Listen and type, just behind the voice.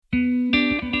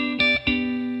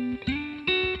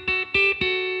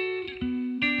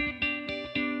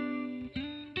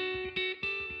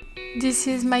This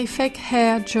is my fake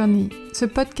hair journey, the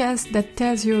podcast that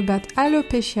tells you about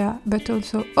alopecia, but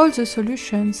also all the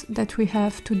solutions that we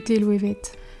have to deal with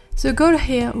it. The goal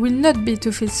here will not be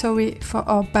to feel sorry for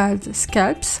our bald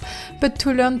scalps, but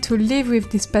to learn to live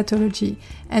with this pathology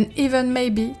and even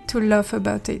maybe to laugh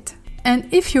about it. And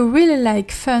if you really like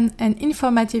fun and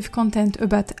informative content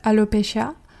about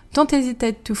alopecia, don't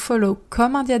hesitate to follow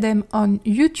Comme un diadème on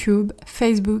YouTube,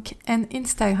 Facebook and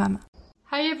Instagram.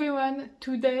 Hi everyone,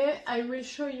 today I will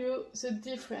show you the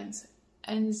difference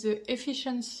and the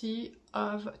efficiency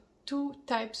of two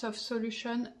types of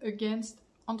solution against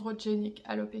androgenic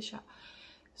alopecia.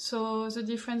 So the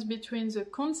difference between the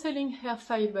counseling hair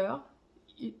fiber,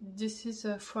 this is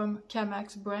from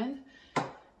Camax brand,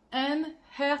 and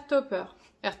hair topper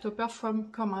from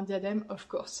Comme un diadème, of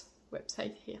course,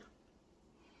 website here.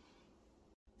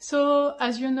 So,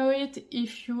 as you know it,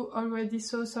 if you already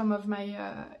saw some of my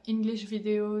English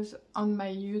videos on my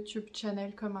YouTube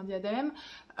channel, Comme un diadème,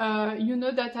 you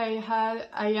know that I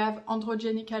have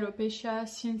androgenic alopecia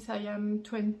since I am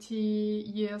 20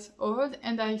 years old,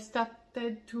 and I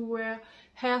started to wear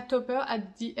hair topper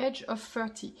at the age of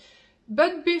 30.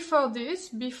 But before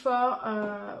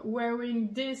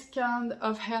wearing this kind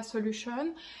of hair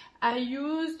solution, I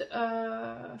used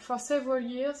for several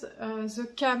years the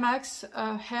Camax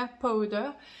hair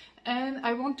powder, and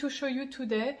I want to show you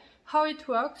today how it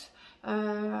works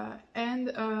and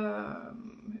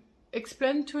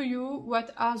explain to you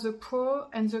what are the pros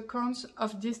and the cons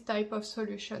of this type of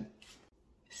solution.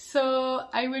 So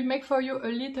I will make for you a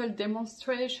little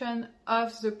demonstration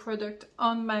of the product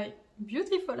on my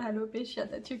beautiful alopecia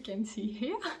that you can see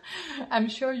here. I'm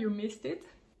sure you missed it.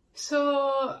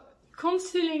 So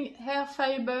concealing hair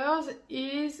fibers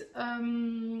is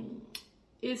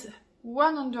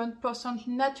 100%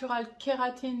 natural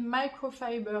keratin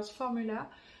microfibers formula,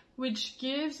 which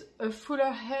gives a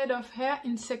fuller head of hair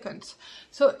in seconds.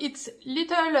 So it's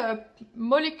little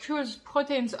molecules,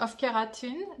 proteins of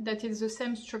keratin, that is the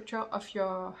same structure of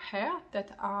your hair,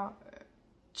 that are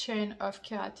chain of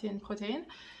keratin protein,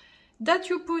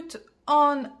 that you put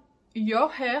on your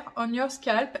hair, on your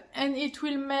scalp, and it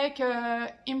will make an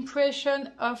impression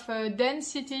of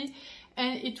density,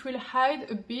 and it will hide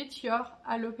a bit your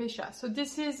alopecia. So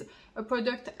this is a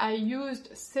product I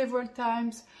used several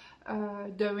times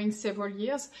during several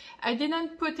years. I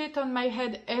didn't put it on my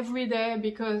head every day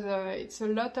because it's a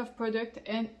lot of product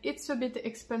and it's a bit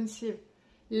expensive,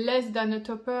 less than a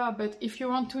topper, but if you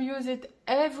want to use it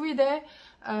every day,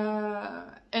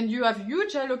 and you have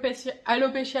huge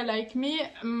alopecia like me,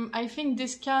 I think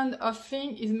this kind of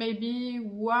thing is maybe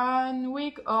 1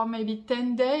 week or maybe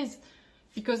 10 days,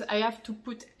 because I have to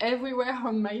put everywhere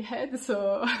on my head,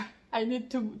 so I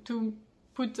need to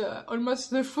put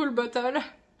almost the full bottle.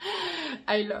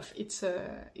 I love it's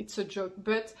a joke,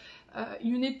 but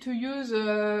you need to use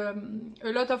a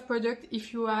lot of product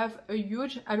if you have a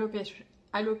huge alopecia.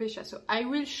 So I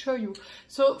will show you.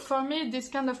 So for me, this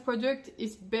kind of product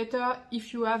is better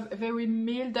if you have a very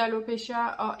mild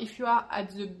alopecia or if you are at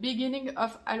the beginning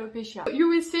of alopecia. You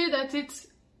will see that it's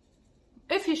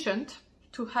efficient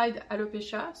to hide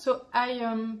alopecia. So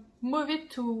I move it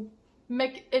to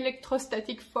make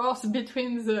electrostatic force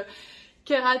between the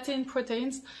keratin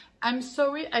proteins. I'm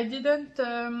sorry, I didn't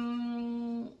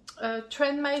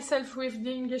train myself with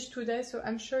the English today, so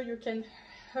I'm sure you can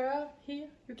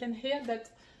hear that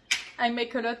I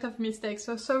make a lot of mistakes,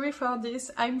 so sorry for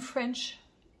this. I'm French,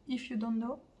 if you don't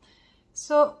know.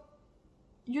 So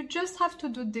you just have to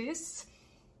do this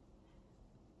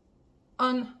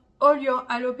on all your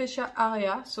alopecia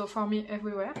area, so for me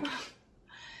everywhere,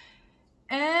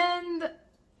 and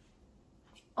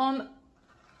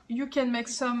you can make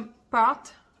some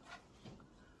part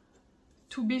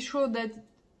to be sure that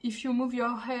if you move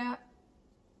your hair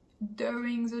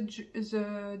during the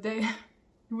day,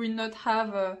 you will not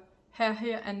have hair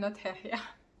here and not hair here.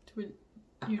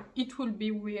 It will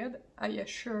be weird, I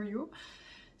assure you.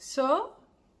 So,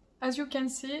 as you can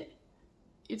see,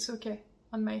 it's okay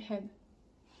on my head.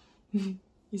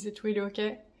 Is it really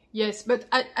okay? Yes, but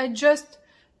I just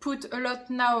put a lot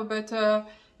now, but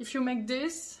if you make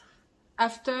this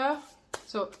after,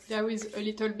 so there is a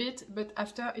little bit, but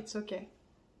after it's okay.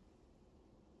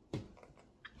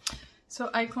 So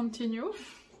I continue.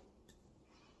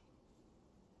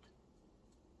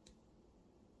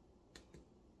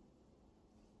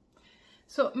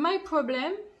 So my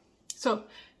problem, so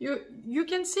you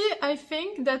can see, I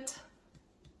think that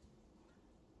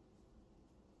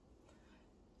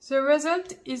the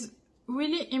result is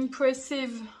really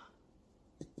impressive.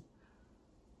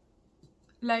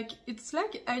 Like, it's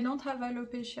like I don't have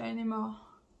alopecia anymore.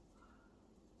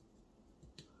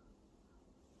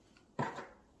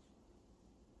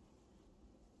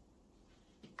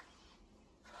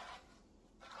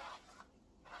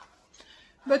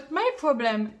 But my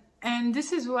problem, and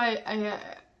this is why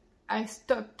I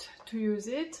stopped to use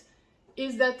it,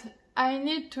 is that I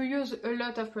need to use a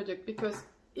lot of product, because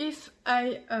if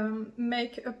I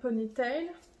make a ponytail,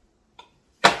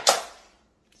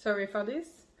 sorry for this,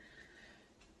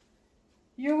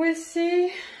 you will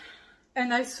see,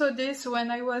 and I saw this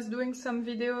when I was doing some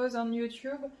videos on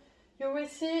YouTube, you will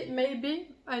see, maybe,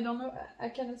 I don't know, I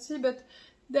cannot see, but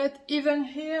that even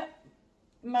here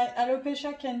my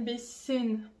alopecia can be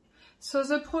seen. So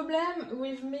the problem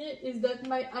with me is that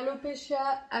my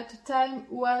alopecia at the time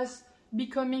was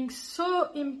becoming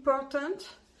so important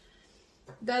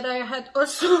that I had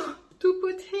also to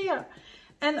put here.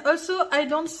 And also I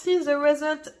don't see the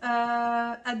result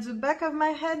at the back of my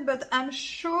head, but I'm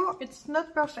sure it's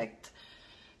not perfect.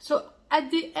 So at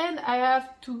the end I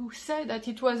have to say that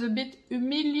it was a bit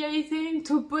humiliating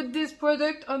to put this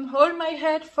product on whole my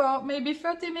head for maybe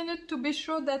 30 minutes to be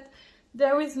sure that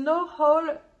there is no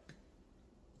hole.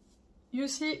 You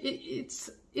see,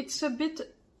 it's a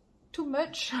bit too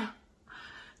much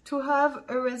to have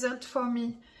a result for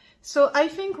me. So I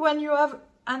think when you have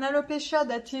an alopecia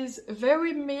that is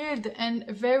very mild and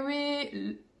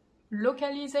very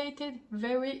localized,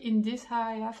 very in this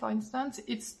area, for instance,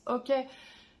 it's okay.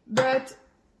 But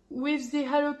with the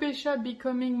alopecia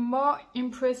becoming more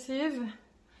impressive,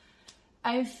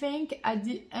 I think at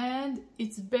the end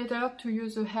it's better to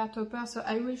use a hair topper. So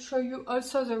I will show you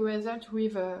also the result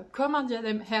with a Comb and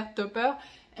Diadem hair topper,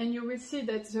 and you will see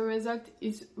that the result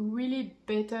is really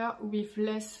better with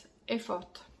less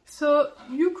effort. So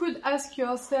you could ask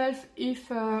yourself if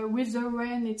with the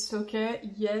rain it's okay.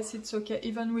 Yes, it's okay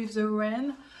even with the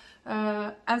rain.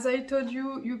 As I told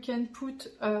you, you can put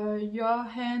your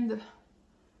hand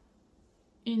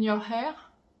in your hair.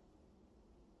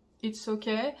 It's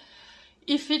okay.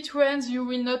 If it rains, you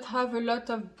will not have a lot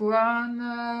of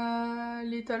brown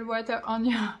little water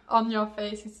on your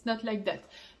face. It's not like that.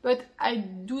 But I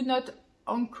do not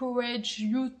encourage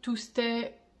you to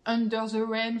stay under the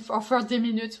rain for 30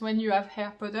 minutes when you have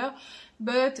hair powder.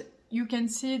 But you can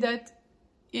see that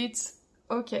it's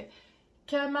okay.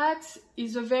 Kamax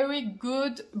is a very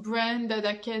good brand that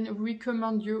I can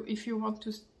recommend you if you want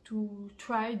to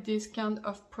try this kind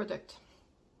of product.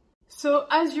 So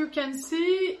as you can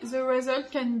see, the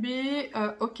result can be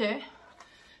okay,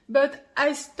 but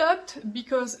I stopped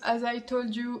because, as I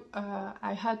told you,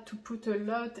 I had to put a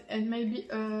lot, and maybe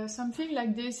something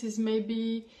like this is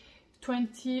maybe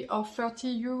 20 or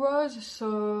 30 euros.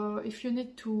 So if you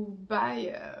need to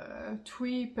buy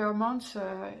 3 per month,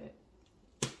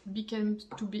 becomes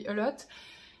to be a lot.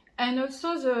 And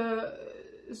also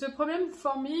the problem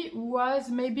for me was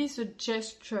maybe the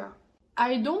gesture.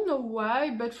 I don't know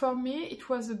why, but for me it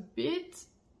was a bit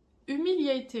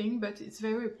humiliating, but it's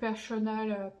very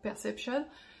personal perception,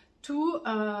 to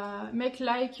make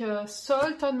like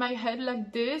salt on my head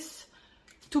like this,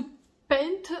 to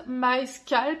paint my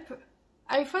scalp.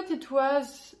 I thought it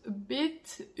was a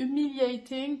bit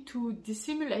humiliating to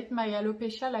dissimulate my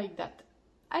alopecia like that.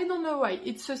 I don't know why,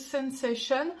 it's a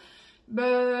sensation,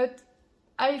 but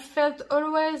I felt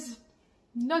always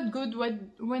not good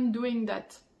when doing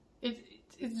that.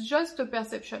 It's just a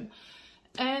perception.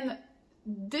 And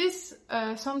this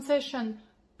sensation,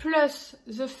 plus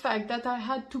the fact that I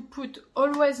had to put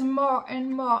always more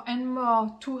and more and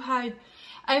more to hide,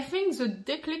 I think the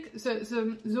declic,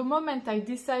 the moment I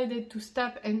decided to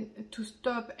stop and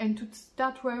to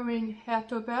start wearing hair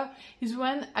topper is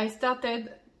when I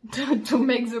started to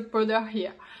make the powder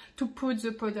here, to put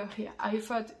the powder here. I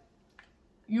thought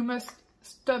you must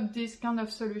stop this kind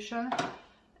of solution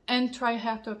and try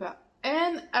hair topper.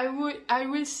 And I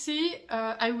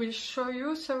will show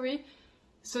you, sorry,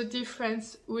 the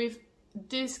difference with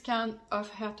this kind of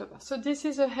hair topper. So this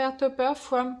is a hair topper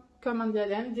from Comb and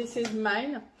Diadem. This is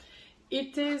mine.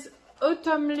 It is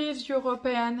Autumn Leaves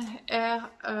European Hair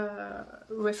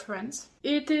reference.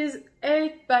 It is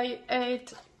 8 by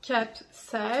 8 cap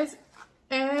size,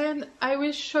 and I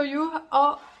will show you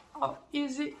how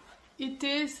easy it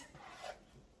is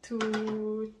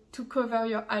to cover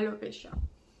your alopecia.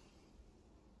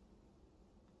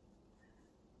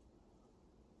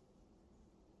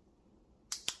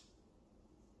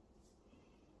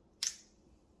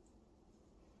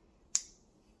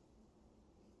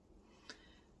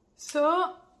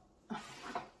 So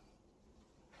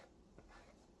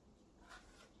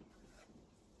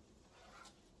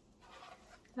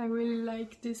I really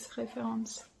like this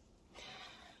reference.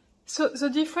 So the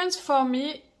difference for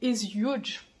me is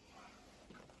huge,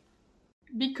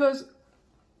 because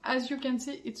as you can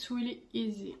see, it's really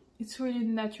easy, it's really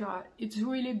natural, it's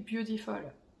really beautiful.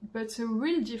 But the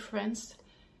real difference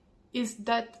is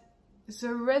that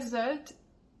the result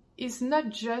is not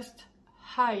just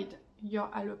hide your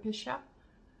alopecia,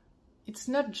 it's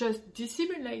not just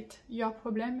dissimulate your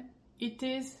problem, it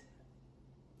is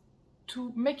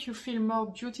to make you feel more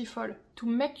beautiful, to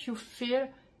make you feel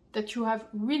that you have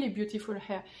really beautiful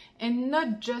hair and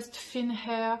not just thin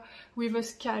hair with a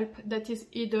scalp that is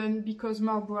hidden because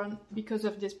more brown because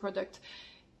of this product.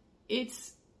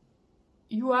 It's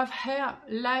you have hair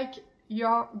like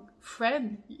your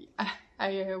friend.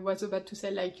 I was about to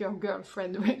say like your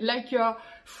girlfriend, like your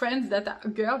friends that are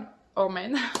girl or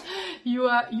men. You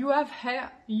have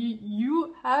hair.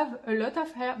 You have a lot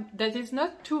of hair that is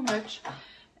not too much.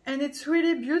 And it's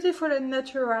really beautiful and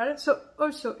natural. So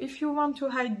also, if you want to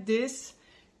hide this,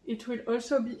 it will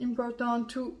also be important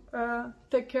to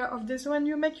take care of this when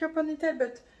you make your ponytail.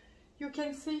 But you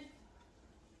can see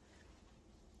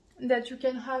that you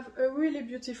can have a really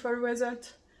beautiful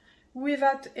result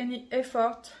without any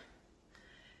effort.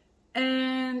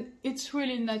 And it's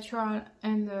really natural.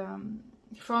 And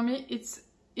for me,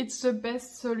 it's the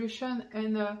best solution.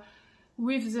 And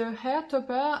with the hair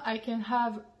topper, I can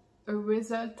have a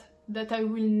result that I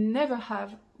will never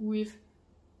have with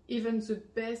even the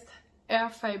best hair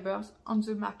fibers on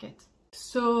the market.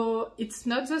 So it's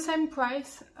not the same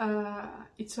price,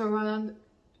 it's around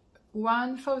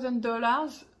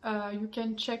 $1,000. You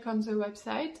can check on the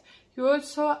website. You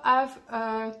also have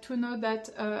to know that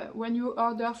when you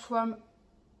order from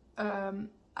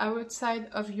outside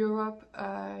of Europe,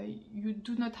 you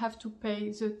do not have to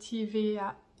pay the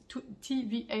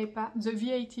the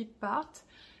VAT part.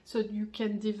 So you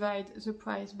can divide the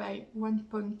price by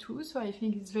 1.2. So I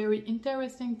think it's very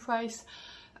interesting price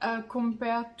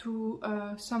compared to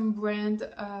some brand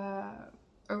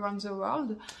around the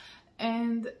world.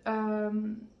 And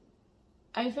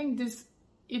I think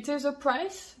it is a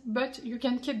price, but you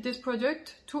can keep this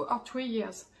product 2 or 3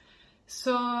 years.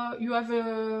 So you have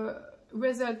a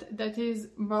result that is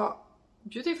more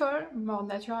beautiful, more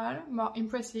natural, more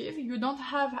impressive. You don't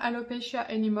have alopecia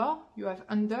anymore, you have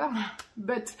under,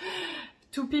 but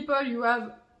to people you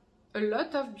have a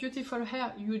lot of beautiful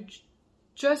hair. You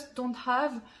just don't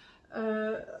have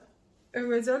a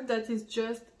result that is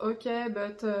just okay,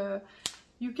 but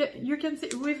you can see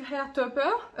with hair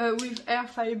topper, with hair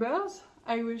fibers,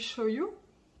 I will show you.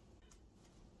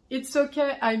 It's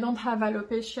okay, I don't have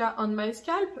alopecia on my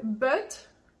scalp, but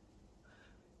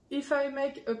if I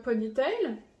make a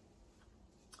ponytail,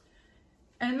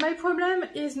 and my problem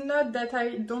is not that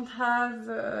I don't have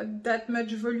that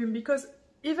much volume, because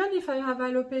even if I have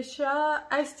alopecia,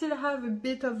 I still have a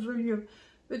bit of volume.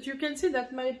 But you can see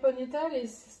that my ponytail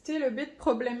is still a bit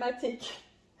problematic.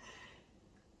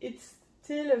 It's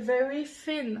still very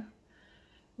thin.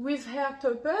 With hair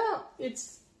topper,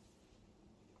 it's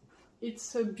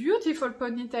a beautiful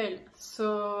ponytail.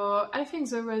 So I think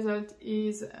the result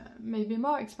is maybe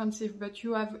more expensive, but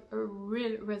you have a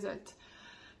real result.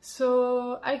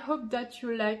 So I hope that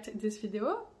you liked this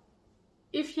video.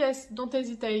 If yes, don't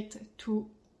hesitate to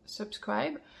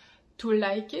subscribe, to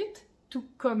like it, to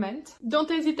comment. Don't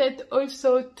hesitate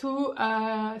also to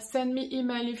send me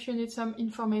email if you need some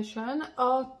information,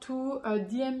 or to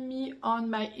DM me on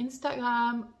my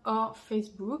Instagram or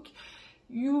Facebook.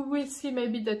 You will see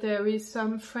maybe that there is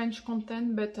some French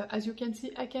content, but as you can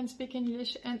see, I can speak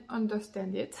English and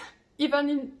understand it.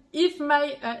 Even if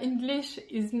my English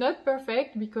is not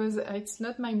perfect, because it's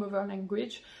not my mother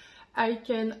language, I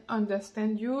can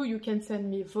understand you. You can send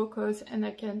me vocals and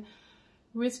I can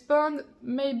respond.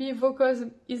 Maybe vocals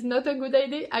is not a good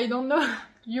idea, I don't know.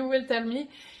 You will tell me.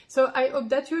 So I hope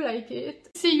that you like it.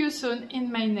 See you soon in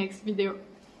my next video.